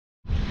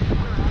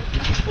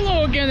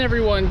Hello again,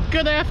 everyone.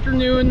 Good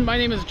afternoon. My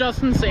name is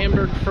Justin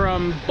Sandberg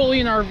from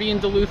Bullion RV in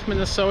Duluth,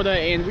 Minnesota,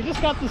 and we just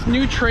got this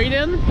new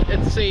trade-in.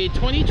 It's a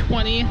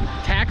 2020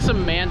 Taxa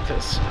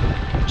Mantis.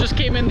 Just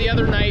came in the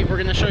other night. We're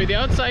going to show you the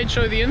outside,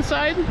 show you the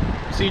inside,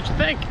 see what you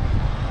think.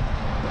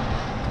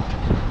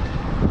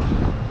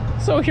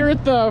 So here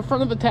at the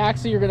front of the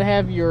Taxa, you're going to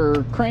have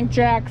your crank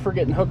jack for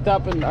getting hooked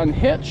up and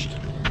unhitched.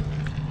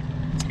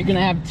 You're going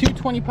to have two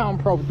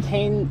 20-pound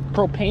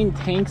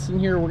propane tanks in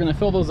here. We're going to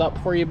fill those up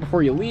for you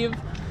before you leave.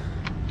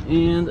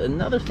 And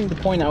another thing to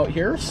point out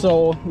here,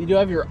 so you do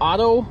have your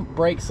auto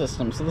brake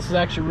system. So this is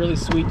actually really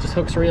sweet. Just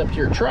hooks right up to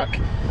your truck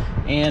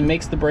and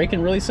makes the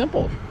braking really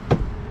simple. You're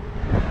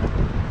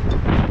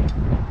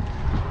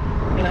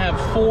going to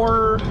have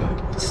 4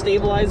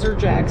 stabilizer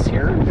jacks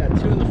here. We've got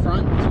 2 in the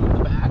front, 2 in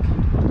the back.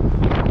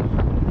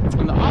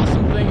 And the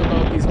awesome thing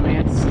about these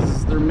Mantis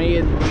is they're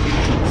made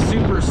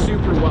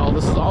super well.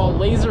 This is all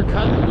laser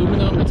cut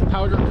aluminum. It's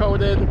powder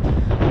coated,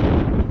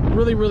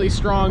 really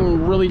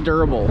strong, really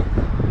durable.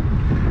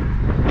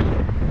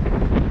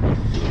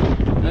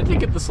 And I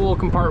think get this little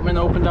compartment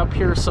opened up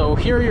here. So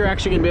here you're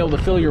actually gonna be able to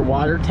fill your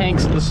water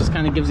tank. So this just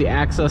kind of gives you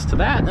access to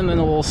that, and then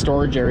a little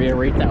storage area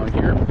right down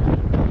here.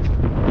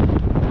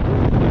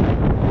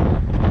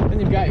 Then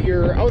you've got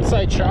your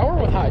outside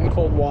shower with hot and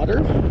cold water.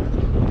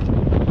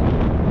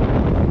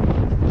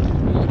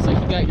 It looks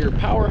like you got your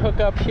power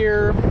hookup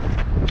here.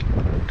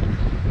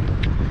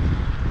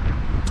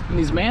 And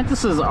these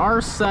Mantises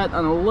are set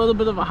on a little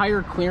bit of a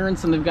higher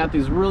clearance, and they've got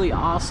these really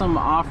awesome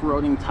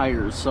off-roading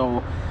tires.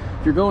 So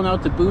if you're going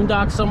out to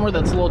boondock somewhere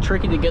that's a little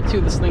tricky to get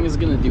to, this thing is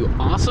going to do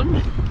awesome.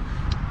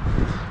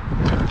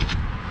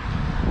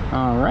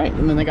 All right,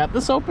 and then I got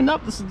this opened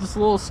up. This is this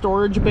little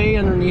storage bay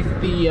underneath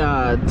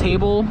the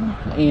table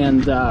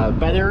and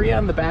bed area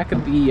on the back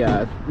of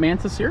the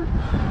Mantis here.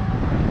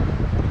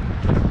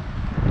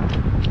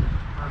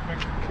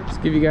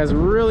 Give you guys a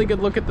really good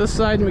look at this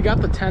side, and we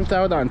got the tent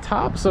out on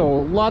top, so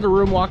a lot of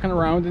room walking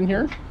around in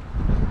here.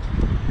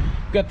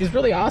 We've got these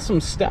really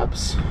awesome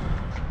steps,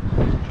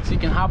 so you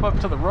can hop up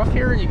to the roof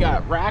here, and you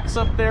got racks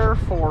up there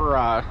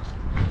for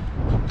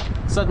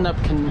setting up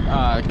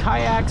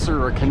kayaks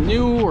or a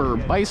canoe or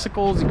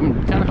bicycles. You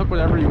can kind of hook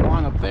whatever you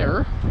want up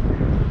there.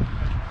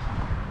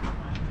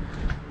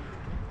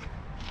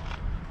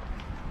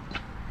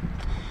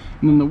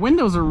 And then the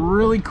windows are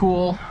really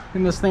cool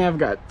in this thing. I've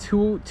got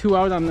two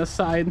out on this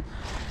side,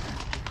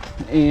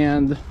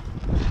 and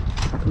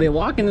they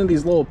lock into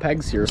these little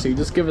pegs here. So you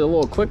just give it a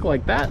little click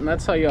like that, and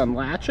that's how you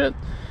unlatch it.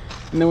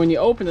 And then when you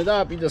open it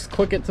up, you just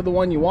click it to the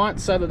one you want,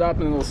 set it up,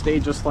 and it'll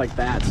stay just like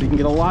that. So you can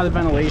get a lot of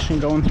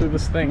ventilation going through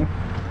this thing.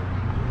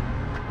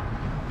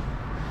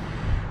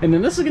 And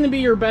then this is going to be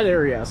your bed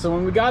area. So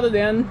when we got it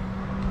in,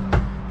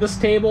 this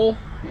table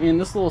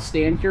and this little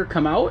stand here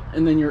come out,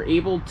 and then you're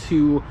able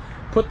to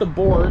put the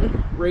board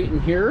right in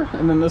here,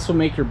 and then this will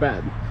make your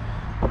bed.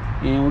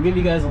 And we'll give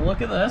you guys a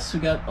look at this. We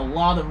got a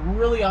lot of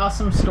really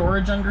awesome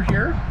storage under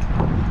here.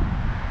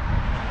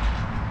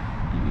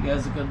 Give you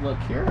guys a good look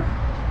here.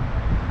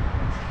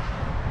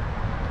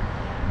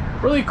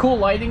 Really cool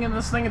lighting in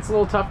this thing. It's a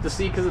little tough to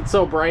see because it's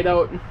so bright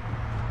out.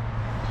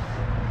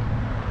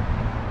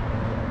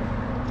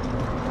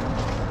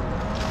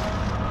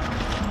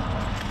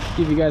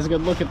 Give you guys a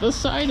good look at this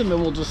side, and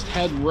then we'll just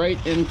head right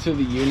into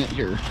the unit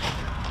here.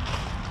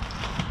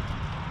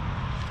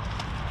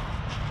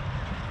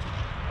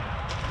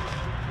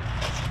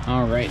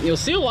 All right, you'll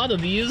see a lot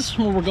of these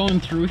when we're going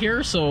through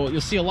here. So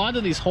you'll see a lot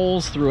of these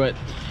holes through it.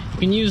 You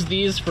can use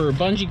these for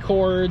bungee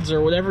cords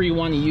or whatever you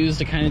want to use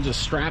to kind of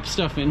just strap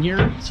stuff in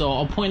here. So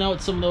I'll point out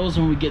some of those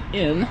when we get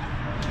in.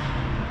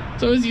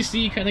 So as you see,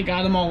 you kind of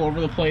got them all over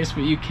the place,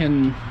 but you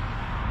can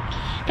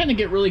kind of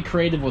get really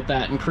creative with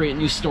that and create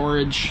new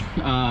storage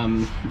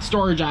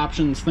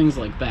options, things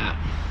like that.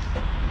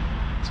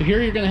 So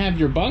here you're going to have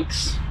your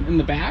bunks in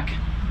the back.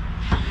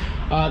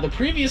 The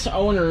previous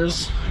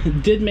owners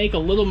did make a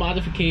little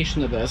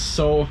modification to this.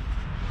 So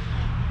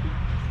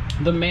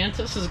the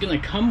Mantis is going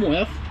to come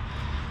with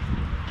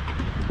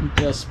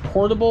this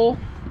portable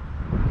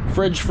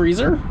fridge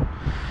freezer,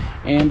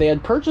 and they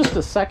had purchased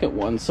a second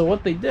one. So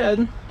what they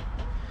did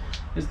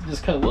is they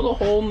just cut a little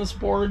hole in this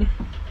board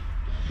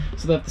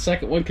so that the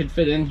second one could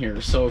fit in here.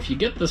 So if you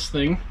get this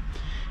thing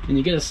and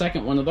you get a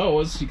second one of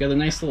those, you got a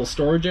nice little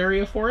storage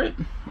area for it.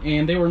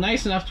 And they were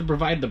nice enough to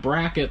provide the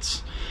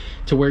brackets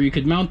to where you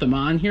could mount them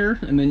on here,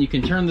 and then you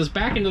can turn this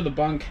back into the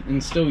bunk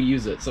and still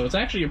use it. So it's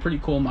actually a pretty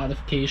cool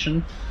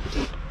modification.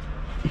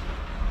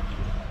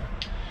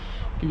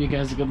 Give you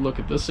guys a good look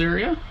at this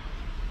area.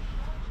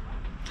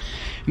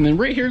 And then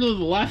right here to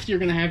the left, you're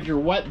gonna have your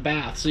wet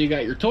bath. So you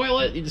got your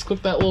toilet, you just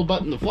click that little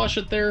button to flush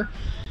it there.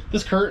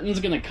 This curtain's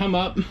gonna come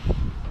up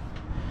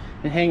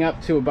and hang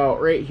up to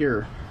about right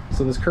here.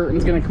 So this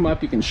curtain's gonna come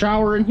up, you can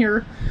shower in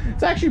here.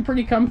 It's actually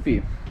pretty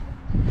comfy.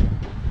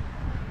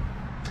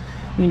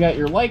 And you got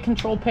your light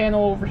control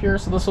panel over here,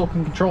 so this will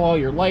control all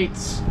your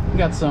lights. You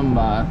got some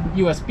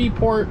USB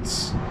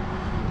ports.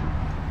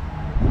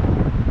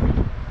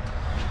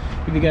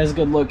 Give you guys a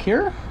good look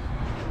here.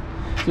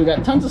 So we've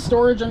got tons of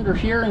storage under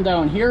here and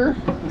down here.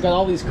 We've got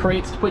all these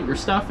crates to put your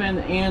stuff in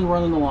and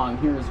running along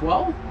here as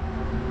well.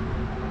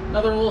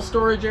 Another little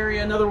storage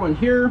area, another one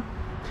here.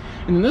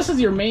 And then this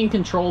is your main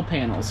control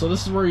panel. So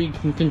this is where you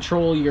can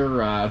control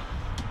your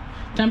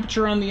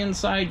temperature on the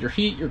inside, your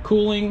heat, your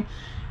cooling.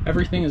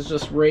 Everything is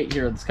just right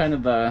here. It's kind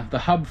of the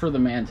hub for the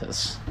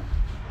Mantis.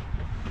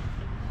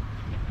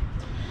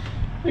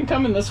 And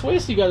coming this way,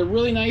 so you got a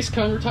really nice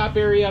countertop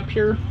area up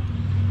here.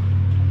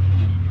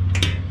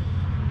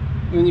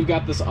 And then you've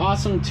got this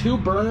awesome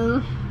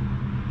 2-burner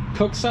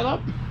cook setup.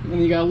 And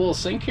then you got a little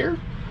sink here.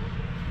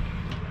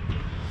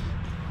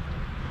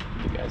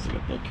 Give you guys a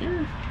good look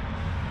here.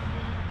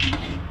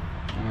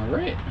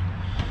 Alright.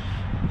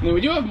 And then we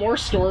do have more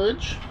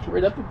storage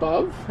right up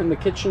above in the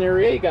kitchen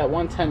area. You got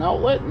 110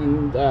 outlet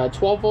and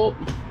 12-volt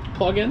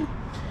plug-in.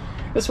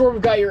 This is where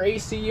we've got your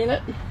AC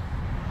unit.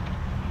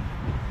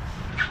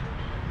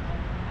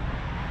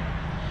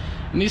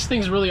 And these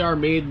things really are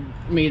made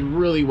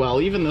really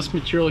well. Even this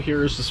material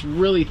here is just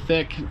really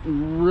thick,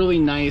 really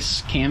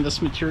nice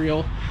canvas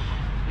material.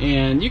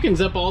 And you can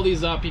zip all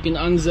these up, you can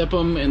unzip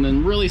them, and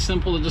then really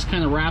simple to just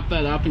kind of wrap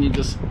that up, and you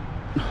just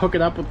hook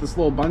it up with this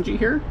little bungee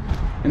here,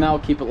 and that'll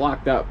keep it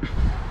locked up.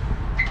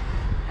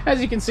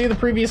 As you can see, the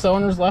previous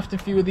owners left a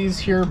few of these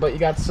here, but you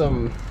got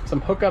some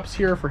hookups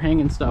here for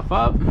hanging stuff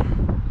up.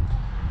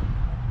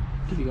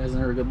 Give you guys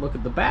another good look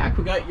at the back.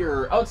 We got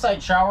your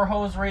outside shower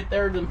hose right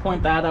there, didn't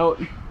point that out.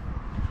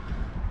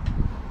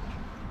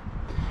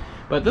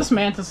 But this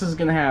Mantis is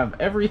going to have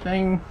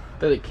everything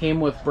that it came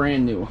with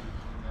brand new.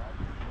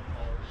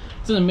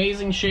 It's in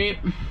amazing shape.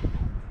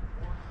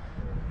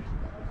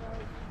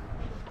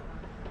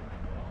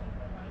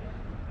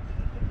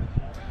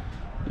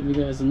 Give you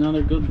guys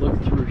another good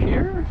look through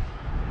here.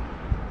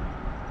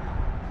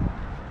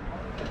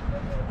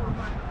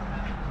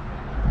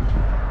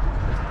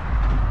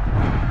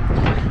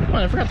 Oh,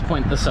 I forgot to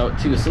point this out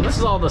too. So this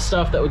is all the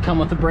stuff that would come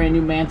with the brand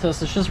new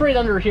Mantis. It's just right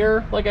under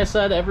here. Like I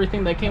said,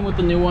 everything that came with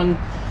the new one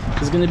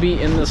is going to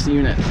be in this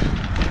unit.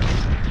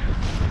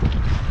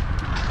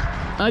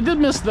 I did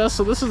miss this,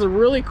 so this is a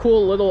really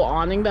cool little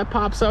awning that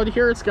pops out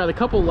here. It's got a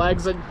couple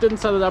legs. I didn't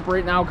set it up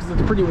right now because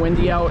it's pretty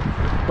windy out,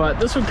 but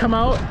this would come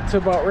out to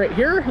about right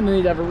here, and then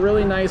you'd have a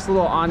really nice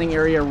little awning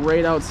area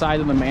right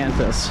outside of the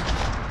Mantis.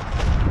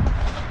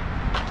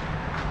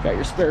 Got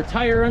your spare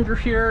tire under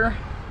here.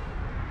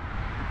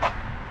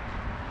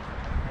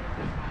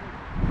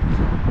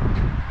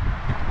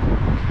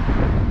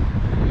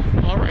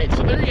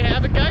 So there you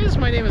have it, guys.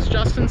 My name is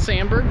Justin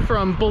Sandberg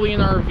from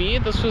Bullion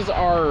RV. This was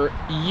our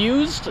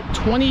used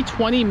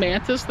 2020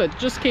 Mantis that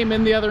just came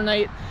in the other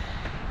night.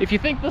 If you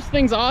think this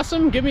thing's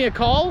awesome, give me a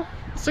call,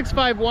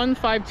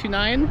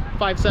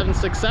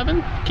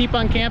 651-529-5767. Keep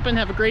on camping,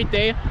 have a great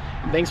day,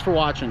 and thanks for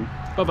watching.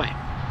 Bye-bye.